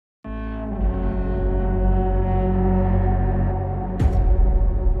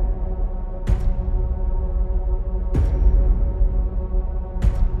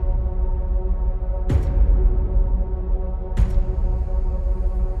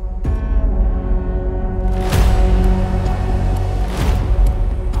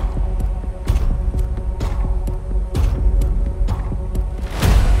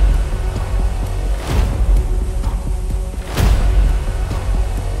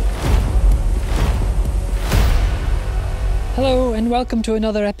Hello and welcome to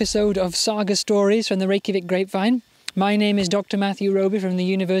another episode of Saga Stories from the Reykjavik Grapevine. My name is Dr Matthew Roby from the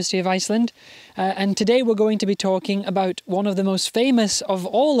University of Iceland, and today we're going to be talking about one of the most famous of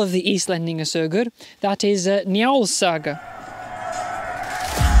all of the Icelandic sagas, that is Njáls Saga.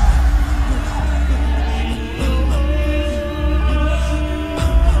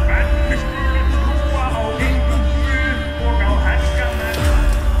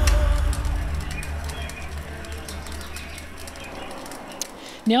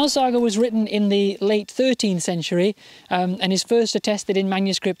 Njáls Saga was written in the late 13th century and is first attested in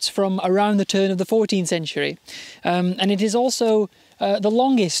manuscripts from around the turn of the 14th century. And it is also the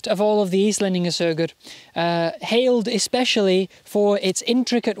longest of all of the Icelandic sagas, hailed especially for its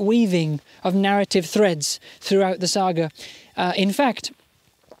intricate weaving of narrative threads throughout the saga. In fact,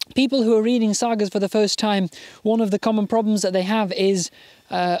 people who are reading sagas for the first time, one of the common problems that they have is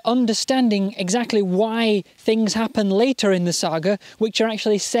understanding exactly why things happen later in the saga, which are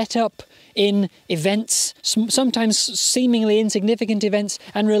actually set up in events, sometimes seemingly insignificant events,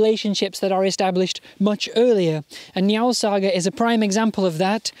 and relationships that are established much earlier. And Njáls Saga is a prime example of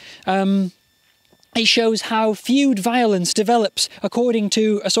that. It shows how feud violence develops according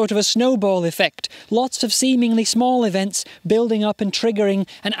to a sort of a snowball effect. Lots of seemingly small events building up and triggering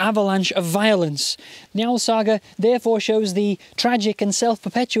an avalanche of violence. Njáls Saga therefore shows the tragic and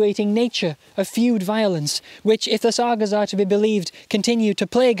self-perpetuating nature of feud violence, which, if the sagas are to be believed, continue to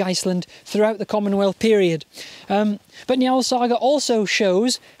plague Iceland throughout the Commonwealth period. But Njáls Saga also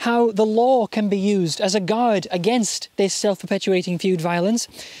shows how the law can be used as a guard against this self-perpetuating feud violence.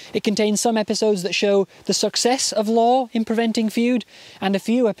 It contains some episodes that show the success of law in preventing feud, and a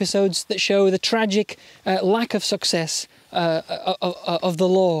few episodes that show the tragic lack of success of the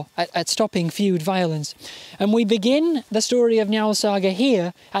law at stopping feud violence. And we begin the story of Njáls Saga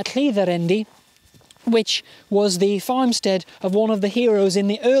here at Hlíðarendi, which was the farmstead of one of the heroes in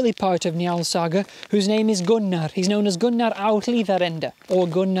the early part of Njáls Saga, whose name is Gunnarr. He's known as Gunnarr á Hlíðarendi, or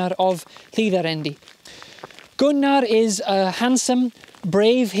Gunnarr of Hlíðarendi. Gunnarr is a handsome,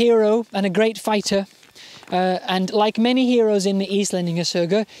 brave hero and a great fighter. And like many heroes in the Icelandic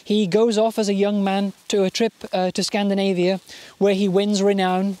saga, he goes off as a young man to a trip to Scandinavia, where he wins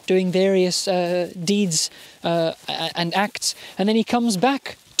renown doing various deeds and acts. And then he comes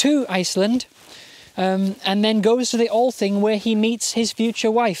back to Iceland, and then goes to the Althing, where he meets his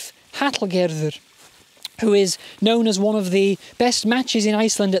future wife, Hallgerður, who is known as one of the best matches in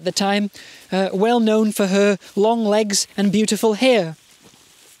Iceland at the time, well known for her long legs and beautiful hair.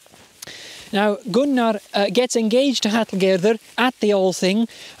 Now, Gunnarr gets engaged to Hallgerður at the Althing,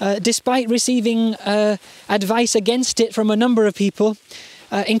 despite receiving advice against it from a number of people,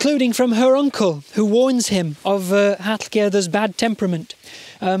 including from her uncle, who warns him of Hallgerður's bad temperament.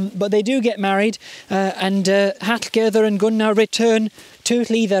 But they do get married, and Hallgerður and Gunnarr return to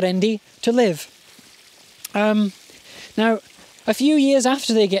Hlíðarendi to live. Now, a few years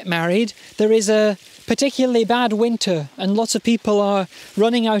after they get married, there is a particularly bad winter, and lots of people are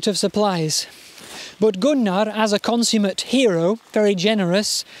running out of supplies. But Gunnarr, as a consummate hero, very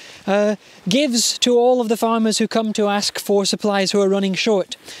generous, gives to all of the farmers who come to ask for supplies who are running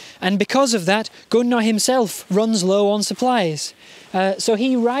short. And because of that, Gunnarr himself runs low on supplies. So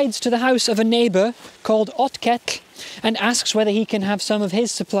he rides to the house of a neighbour called Otkell and asks whether he can have some of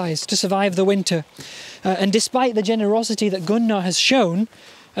his supplies to survive the winter. And despite the generosity that Gunnarr has shown,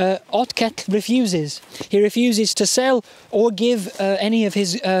 Otkell refuses. He refuses to sell or give any of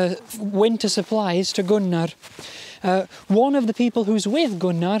his winter supplies to Gunnarr. One of the people who's with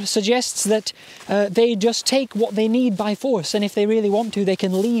Gunnarr suggests that they just take what they need by force, and if they really want to, they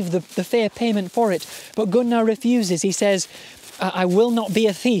can leave the fair payment for it. But Gunnarr refuses. He says, I will not be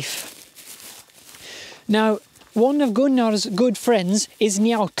a thief. Now, one of Gunnar's good friends is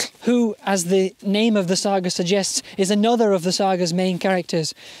Njáll, who, as the name of the saga suggests, is another of the saga's main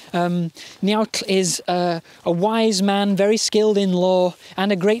characters. Njáll is a wise man, very skilled in law, and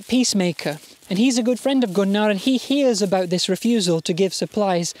a great peacemaker. And he's a good friend of Gunnarr, and he hears about this refusal to give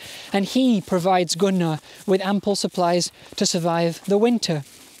supplies, and he provides Gunnarr with ample supplies to survive the winter.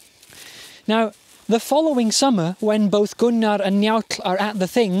 Now, the following summer, when both Gunnarr and Njáll are at the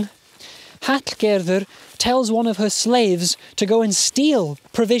thing, Hallgerður tells one of her slaves to go and steal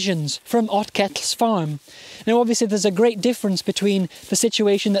provisions from Otkell's farm. Now obviously there's a great difference between the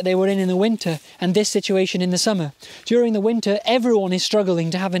situation that they were in the winter and this situation in the summer. During the winter everyone is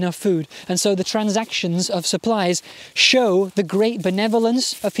struggling to have enough food, and so the transactions of supplies show the great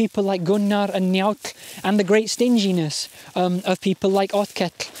benevolence of people like Gunnarr and Njáll and the great stinginess of people like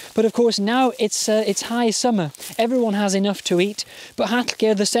Otkell. But of course now it's high summer, everyone has enough to eat, but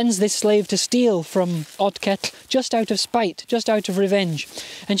Hallgerður sends this slave to steal from Otkell just out of spite, just out of revenge,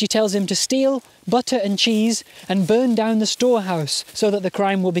 and she tells him to steal butter and cheese and burn down the storehouse so that the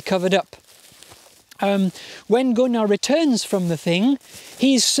crime will be covered up. When Gunnarr returns from the thing,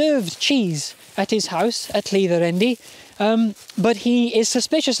 he's served cheese at his house at Hlíðarendi, but he is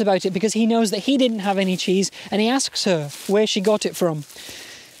suspicious about it because he knows that he didn't have any cheese, and he asks her where she got it from.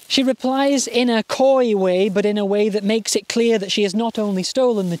 She replies in a coy way, but in a way that makes it clear that she has not only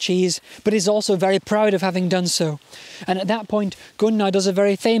stolen the cheese, but is also very proud of having done so. And at that point, Gunnarr does a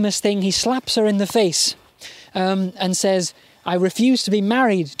very famous thing. He slaps her in the face and says, "I refuse to be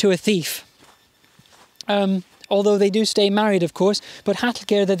married to a thief." Although they do stay married, of course, but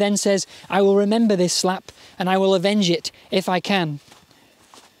Hallgerður then says, "I will remember this slap and I will avenge it if I can."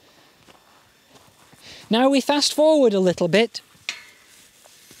 Now we fast forward a little bit.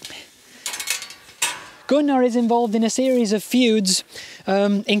 Gunnarr is involved in a series of feuds,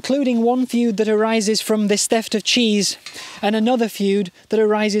 including one feud that arises from this theft of cheese, and another feud that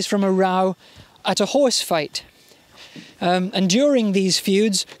arises from a row at a horse fight. And during these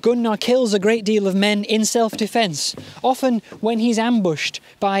feuds, Gunnarr kills a great deal of men in self-defence, often when he's ambushed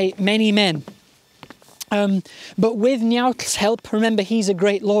by many men. But with Njál's help, remember he's a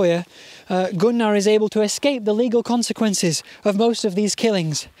great lawyer, Gunnarr is able to escape the legal consequences of most of these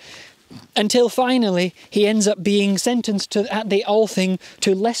killings, until finally he ends up being sentenced at the Althing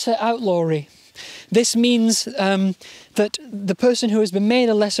to lesser outlawry. This means that the person who has been made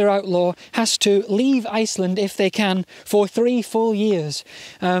a lesser outlaw has to leave Iceland, if they can, for 3 full years.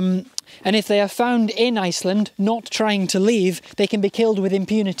 And if they are found in Iceland not trying to leave, they can be killed with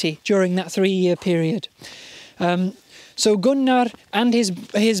impunity during that 3-year period. So Gunnarr and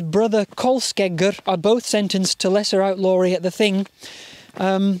his brother Kolskeggur are both sentenced to lesser outlawry at the Thing.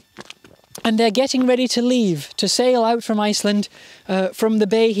 And they're getting ready to leave, to sail out from Iceland, from the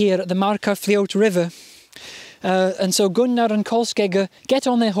bay here at the Markarfljót river. And so Gunnarr and Kolskeggur get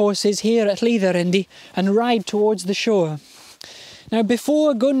on their horses here at Hlíðarendi and ride towards the shore. Now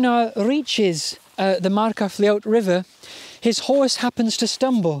before Gunnarr reaches the Markarfljót river, his horse happens to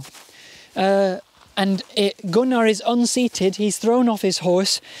stumble. And Gunnarr is unseated, he's thrown off his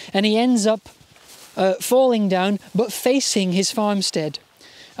horse, and he ends up falling down, but facing his farmstead.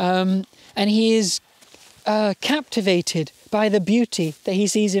 And he is captivated by the beauty that he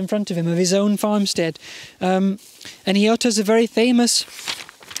sees in front of him of his own farmstead. And he utters a very famous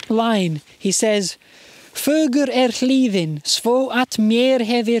line. He says, "Fögur hlíðin, svo at mér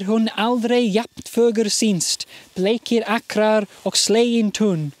hefir hún aldrei jafnt fögur sýnst, bleikir akrar og slegin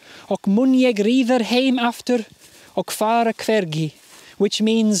tún, og mun ég ríðar heim aftur og fara hvergi," which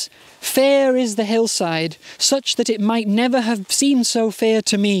means, "Fair is the hillside, such that it might never have seemed so fair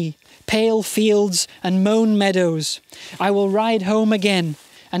to me, pale fields and mown meadows. I will ride home again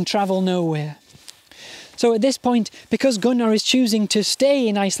and travel nowhere." So at this point, because Gunnarr is choosing to stay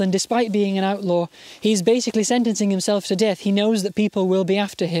in Iceland despite being an outlaw, he's basically sentencing himself to death. He knows that people will be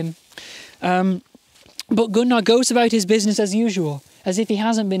after him. But Gunnarr goes about his business as usual, as if he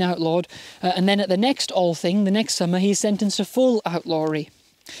hasn't been outlawed, and then at the next Althing, the next summer, he's sentenced to full outlawry.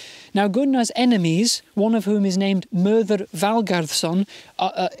 Now Gunnar's enemies, one of whom is named Mörður Valgarðsson,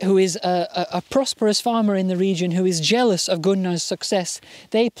 who is a prosperous farmer in the region who is jealous of Gunnar's success,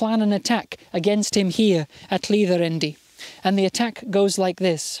 they plan an attack against him here at Hlíðarendi. And the attack goes like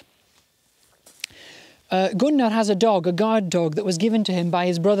this. Gunnarr has a dog, a guard dog, that was given to him by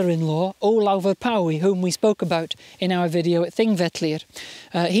his brother-in-law, Ólafur Páfi, whom we spoke about in our video at Þingvellir.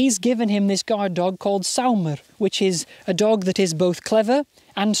 He's given him this guard dog called Sámur, which is a dog that is both clever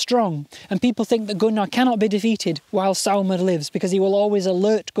and strong, and people think that Gunnarr cannot be defeated while Sámur lives because he will always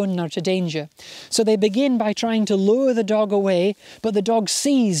alert Gunnarr to danger. So they begin by trying to lure the dog away, but the dog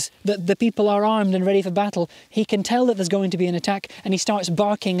sees that the people are armed and ready for battle. He can tell that there's going to be an attack, and he starts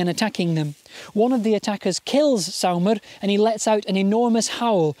barking and attacking them. One of the attackers kills Sámur, and he lets out an enormous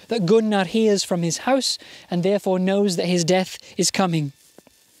howl that Gunnarr hears from his house and therefore knows that his death is coming.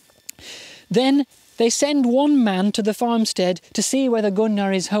 Then They send one man to the farmstead to see whether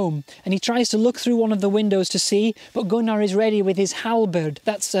Gunnarr is home, and he tries to look through one of the windows to see, but Gunnarr is ready with his halberd.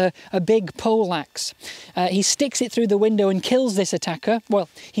 That's a big pole axe. He sticks it through the window and kills this attacker. Well,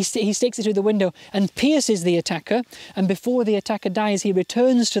 he sticks it through the window and pierces the attacker, and before the attacker dies, he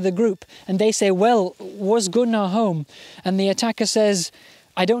returns to the group, and they say, well, was Gunnarr home? And the attacker says,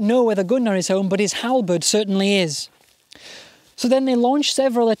 I don't know whether Gunnarr is home, but his halberd certainly is. So then they launch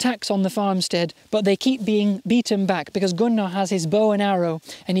several attacks on the farmstead, but they keep being beaten back because Gunnarr has his bow and arrow,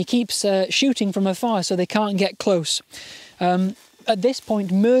 and he keeps shooting from afar so they can't get close. At this point,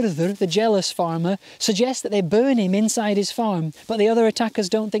 Mörður, the jealous farmer, suggests that they burn him inside his farm, but the other attackers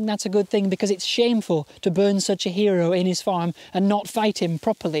don't think that's a good thing because it's shameful to burn such a hero in his farm and not fight him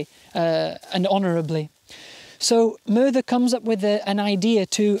properly and honourably. So Mörður comes up with an idea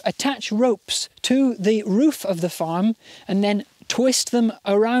to attach ropes to the roof of the farm and then twist them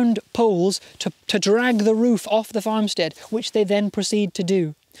around poles to drag the roof off the farmstead, which they then proceed to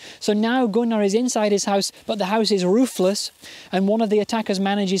do. So now Gunnarr is inside his house, but the house is roofless, and one of the attackers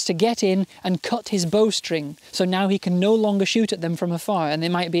manages to get in and cut his bowstring. So now he can no longer shoot at them from afar, and they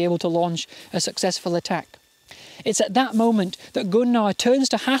might be able to launch a successful attack. It's at that moment that Gunnarr turns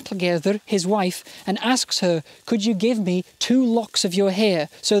to Hallgerður, his wife, and asks her, could you give me 2 locks of your hair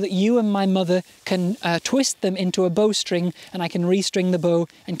so that you and my mother can twist them into a bowstring and I can restring the bow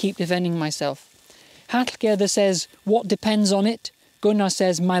and keep defending myself? Hallgerður says, what depends on it? Gunnarr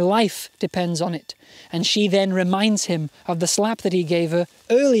says, my life depends on it. And she then reminds him of the slap that he gave her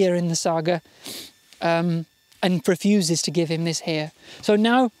earlier in the saga and refuses to give him this hair. So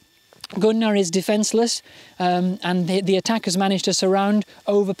now Gunnarr is defenceless, and the attackers manage to surround,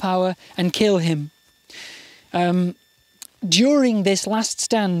 overpower and kill him. During this last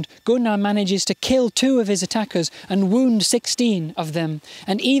stand, Gunnarr manages to kill 2 of his attackers and wound 16 of them,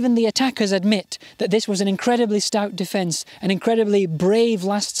 and even the attackers admit that this was an incredibly stout defence, an incredibly brave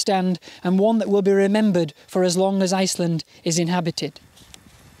last stand, and one that will be remembered for as long as Iceland is inhabited.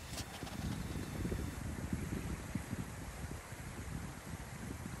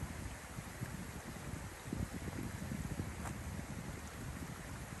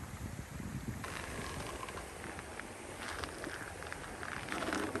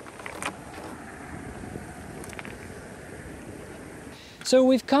 So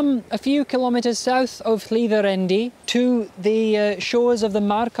we've come a few kilometres south of Hlíðarendi to the shores of the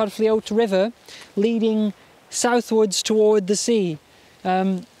Markarfljót river, leading southwards toward the sea.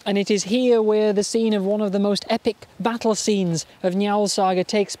 And it is here where the scene of one of the most epic battle scenes of Njáls Saga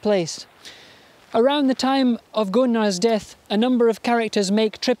takes place. Around the time of Gunnar's death, a number of characters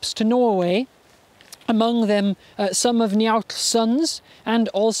make trips to Norway, among them some of Njál's sons, and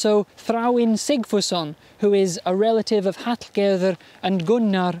also Þráinn Sigfússon, who is a relative of Hallgerður and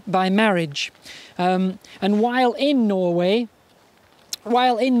Gunnarr by marriage. And while in Norway,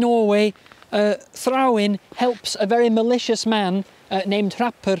 Þráinn helps a very malicious man named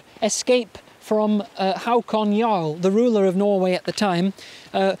Hrappr escape from Hákon Jarl, the ruler of Norway at the time.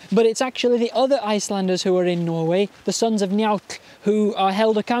 But it's actually the other Icelanders who are in Norway, the sons of Njáll, who are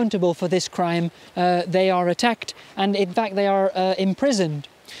held accountable for this crime. They are attacked, and in fact they are imprisoned.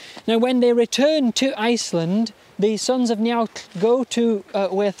 Now when they return to Iceland, the sons of Njáll go to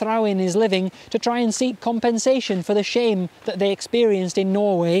where Þráinn is living to try and seek compensation for the shame that they experienced in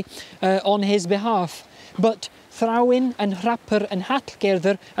Norway on his behalf. But Þráinn and Hrappr and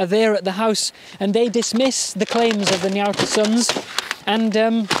Hallgerður are there at the house, and they dismiss the claims of the Njáll sons, and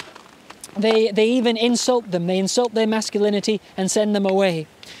they even insult them. They insult their masculinity and send them away.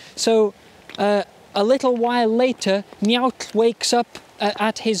 So a little while later, Njáll wakes up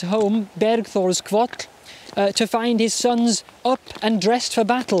at his home, Bergþórshvoll, to find his sons up and dressed for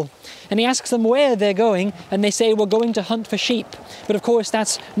battle. And he asks them where they're going, and they say, we're going to hunt for sheep. But of course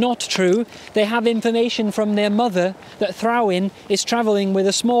that's not true. They have information from their mother that Þráinn is travelling with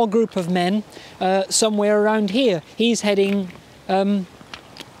a small group of men somewhere around here. He's heading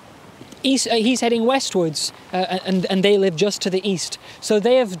westwards, and they live just to the east. So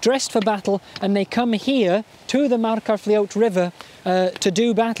they have dressed for battle, and they come here to the Markarfljót river to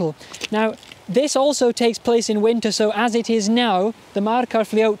do battle. Now, this also takes place in winter, so as it is now, the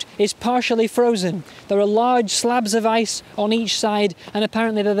Markarfljót is partially frozen. There are large slabs of ice on each side, and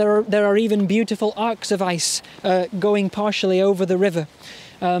apparently there are even beautiful arcs of ice going partially over the river.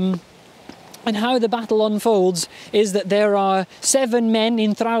 And how the battle unfolds is that there are 7 men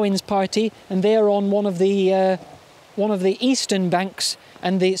in Þráinn's party, and they are on one of the eastern banks,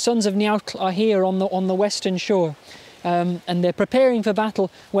 and the sons of Njáll are here on the western shore. and they're preparing for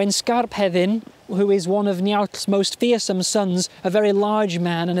battle when Skarphedin, who is one of Njál's most fearsome sons, a very large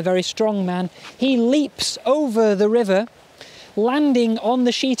man and a very strong man, he leaps over the river, landing on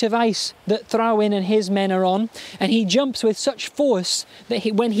the sheet of ice that Þráinn and his men are on, and he jumps with such force that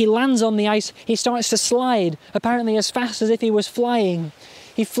when he lands on the ice, he starts to slide, apparently as fast as if he was flying.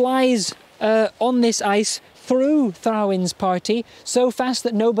 He flies on this ice through Þráinn's party, so fast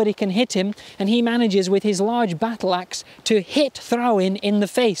that nobody can hit him, and he manages with his large battle axe to hit Þráinn in the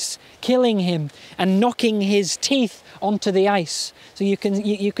face, killing him and knocking his teeth onto the ice. So you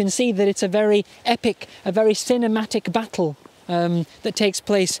can see that it's a very epic, a very cinematic battle that takes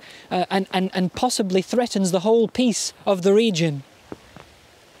place and possibly threatens the whole peace of the region.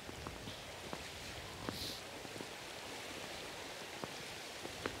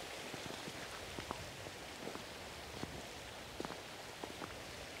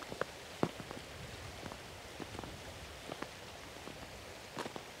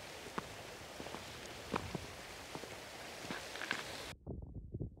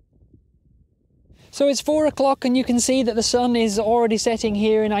 So it's 4 o'clock and you can see that the sun is already setting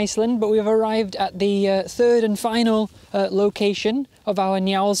here in Iceland, but we've arrived at the third and final location of our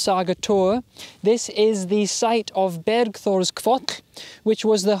Njáls Saga tour. This is the site of Bergþórshvoll, which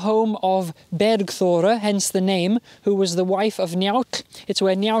was the home of Bergþóra, hence the name, who was the wife of Njáll. It's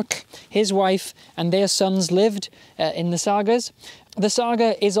where Njáll, his wife, and their sons lived in the sagas. The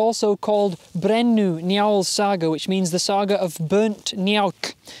saga is also called brennu-njáls saga, which means the saga of burnt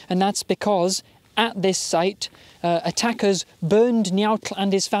Njáll, and that's because at this site, attackers burned Njáll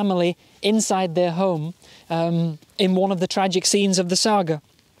and his family inside their home in one of the tragic scenes of the saga.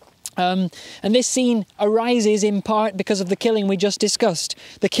 And this scene arises in part because of the killing we just discussed.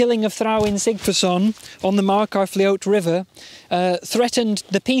 The killing of Þráinn Sigfússon on the Markarfljót river threatened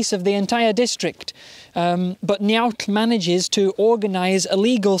the peace of the entire district. But Njáll manages to organise a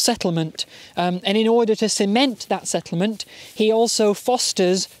legal settlement, and in order to cement that settlement, he also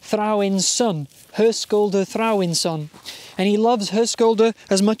fosters Þráinn's son, Höskuldr Þráinsson. And he loves Höskuldr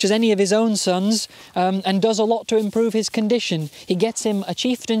as much as any of his own sons, and does a lot to improve his condition. He gets him a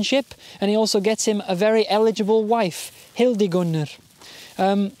chieftainship, and he also gets him a very eligible wife, Gunnarr.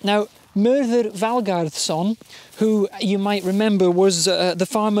 Now, Mörður Valgarðsson, who you might remember was the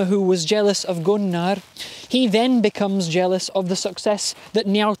farmer who was jealous of Gunnarr, he then becomes jealous of the success that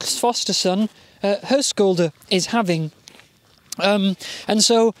Njál's foster son, Höskuldr, is having. And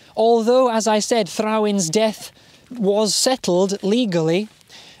so, although, as I said, Þráinn's death was settled legally,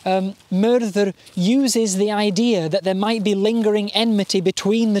 Mörður uses the idea that there might be lingering enmity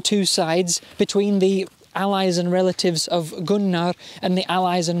between the two sides, between the allies and relatives of Gunnarr and the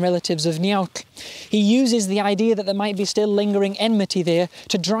allies and relatives of Njáll. He uses the idea that there might be still lingering enmity there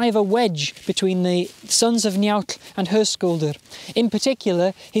to drive a wedge between the sons of Njáll and Höskuldr. In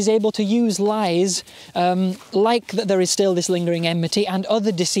particular, he's able to use lies, like that there is still this lingering enmity, and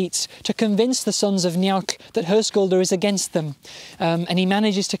other deceits to convince the sons of Njáll that Höskuldr is against them. And he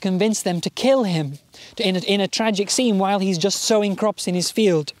manages to convince them to kill him in a tragic scene while he's just sowing crops in his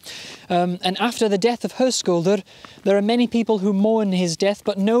field. And after the death of Höskuldr, there are many people who mourn his death,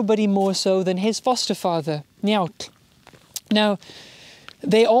 but nobody more so than his foster father, Njáll. Now,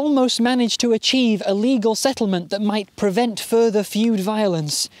 they almost managed to achieve a legal settlement that might prevent further feud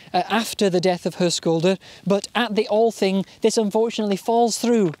violence after the death of Höskuldr, but at the Althing, this unfortunately falls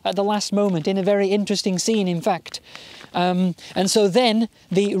through at the last moment, in a very interesting scene, in fact. And so then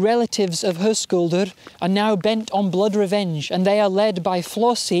the relatives of Höskuldr are now bent on blood revenge, and they are led by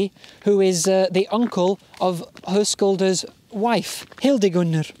Flosi, who is the uncle of Höskuldr's wife,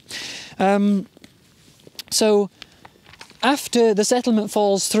 Gunnarr. So after the settlement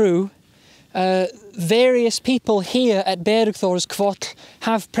falls through, various people here at Bergþórshvoll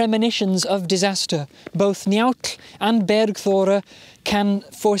have premonitions of disaster. Both Njáll and Bergþóra can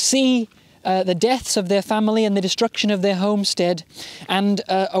foresee the deaths of their family and the destruction of their homestead, and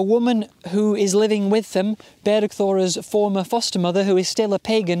a woman who is living with them, Bergþóra's former foster mother, who is still a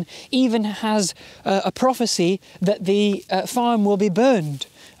pagan, even has a prophecy that the farm will be burned,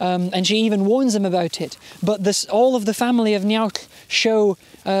 and she even warns them about it. But all of the family of Njáll show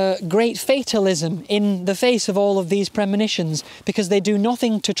great fatalism in the face of all of these premonitions, because they do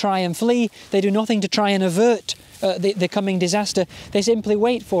nothing to try and flee, they do nothing to try and avert the coming disaster, they simply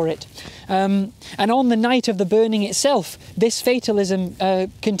wait for it. And on the night of the burning itself, this fatalism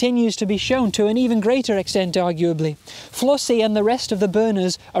continues to be shown to an even greater extent, arguably. Flosi and the rest of the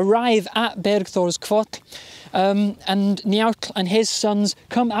burners arrive at Bergþórshvoll, and Njáll and his sons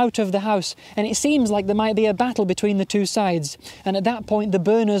come out of the house, and it seems like there might be a battle between the two sides. And at that point, the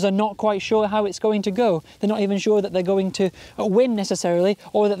burners are not quite sure how it's going to go. They're not even sure that they're going to win necessarily,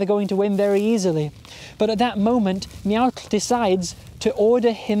 or that they're going to win very easily. But at that moment, Njáll decides to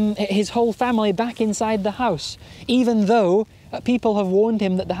order his whole family back inside the house, even though people have warned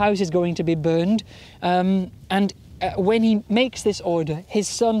him that the house is going to be burned. When he makes this order, his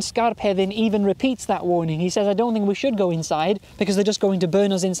son Skarphedin even repeats that warning. He says, I don't think we should go inside because they're just going to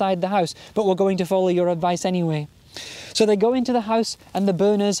burn us inside the house, but we're going to follow your advice anyway. So they go into the house and the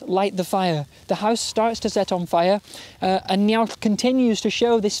burners light the fire. The house starts to set on fire, and Njáll continues to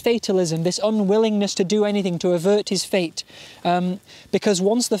show this fatalism, this unwillingness to do anything to avert his fate. Because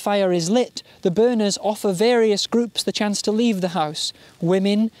once the fire is lit, the burners offer various groups the chance to leave the house.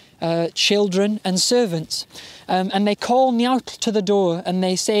 Women, children and servants. And they call Njáll to the door and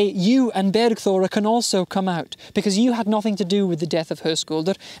they say, you and Bergþóra can also come out, because you had nothing to do with the death of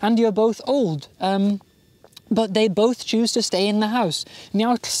Höskuldr, and you're both old. But they both choose to stay in the house.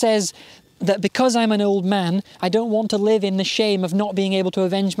 Njáll says that because I'm an old man, I don't want to live in the shame of not being able to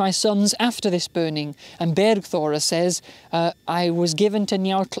avenge my sons after this burning. And Bergþóra says, I was given to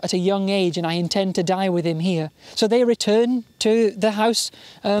Njáll at a young age and I intend to die with him here. So they return to the house,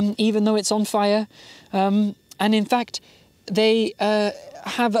 even though it's on fire. And in fact, they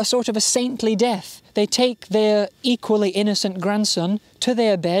have a sort of a saintly death. They take their equally innocent grandson to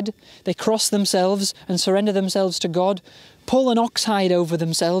their bed, they cross themselves and surrender themselves to God, pull an ox hide over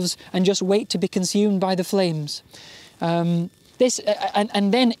themselves and just wait to be consumed by the flames. And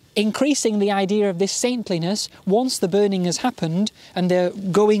then increasing the idea of this saintliness, once the burning has happened and they're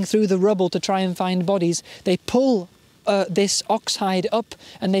going through the rubble to try and find bodies, they pull this ox hide up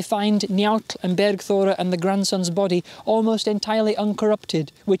and they find Njáll and Bergþóra and the grandson's body almost entirely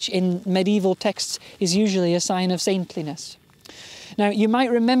uncorrupted, which in medieval texts is usually a sign of saintliness. Now, you might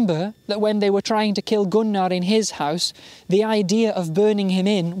remember that when they were trying to kill Gunnarr in his house, the idea of burning him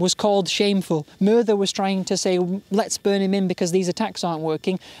in was called shameful. Murtha was trying to say, let's burn him in because these attacks aren't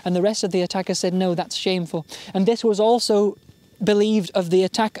working, and the rest of the attackers said, no, that's shameful. And this was also believed of the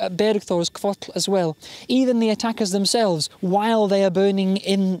attack at Bergþórshvoll as well. Even the attackers themselves, while they are burning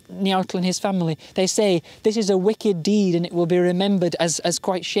in Njáll and his family, they say, this is a wicked deed and it will be remembered as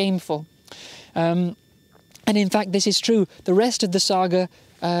quite shameful. And in fact, this is true. The rest of the saga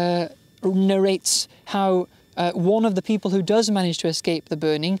narrates how one of the people who does manage to escape the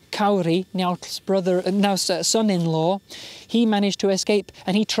burning, Kári, Njál's brother, now son-in-law, he managed to escape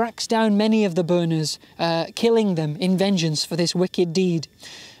and he tracks down many of the burners, killing them in vengeance for this wicked deed.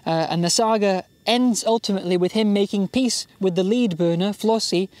 And the saga ends ultimately with him making peace with the lead burner,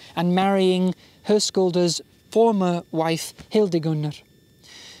 Flossi, and marrying Höskuldr's former wife, Hildigunnr.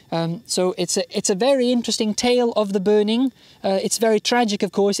 So it's a very interesting tale of the burning. It's very tragic,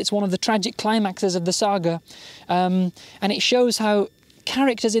 of course. It's one of the tragic climaxes of the saga. And it shows how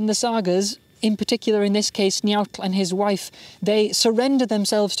characters in the sagas, in particular in this case Njáll and his wife, they surrender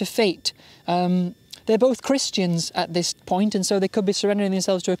themselves to fate. They're both Christians at this point, and so they could be surrendering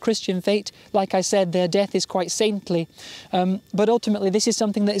themselves to a Christian fate. Like I said, their death is quite saintly. But ultimately, this is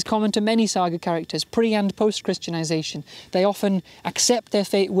something that is common to many saga characters, pre- and post-Christianization. They often accept their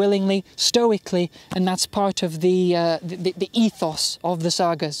fate willingly, stoically, and that's part of the ethos of the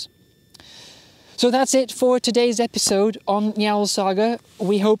sagas. So that's it for today's episode on Njáls Saga.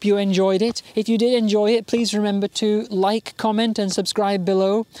 We hope you enjoyed it. If you did enjoy it, please remember to like, comment and subscribe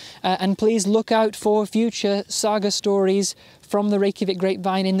below. And please look out for future saga stories from the Reykjavik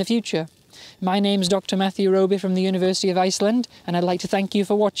Grapevine in the future. My name's Dr Matthew Roby from the University of Iceland, and I'd like to thank you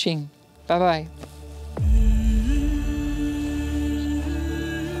for watching. Bye-bye.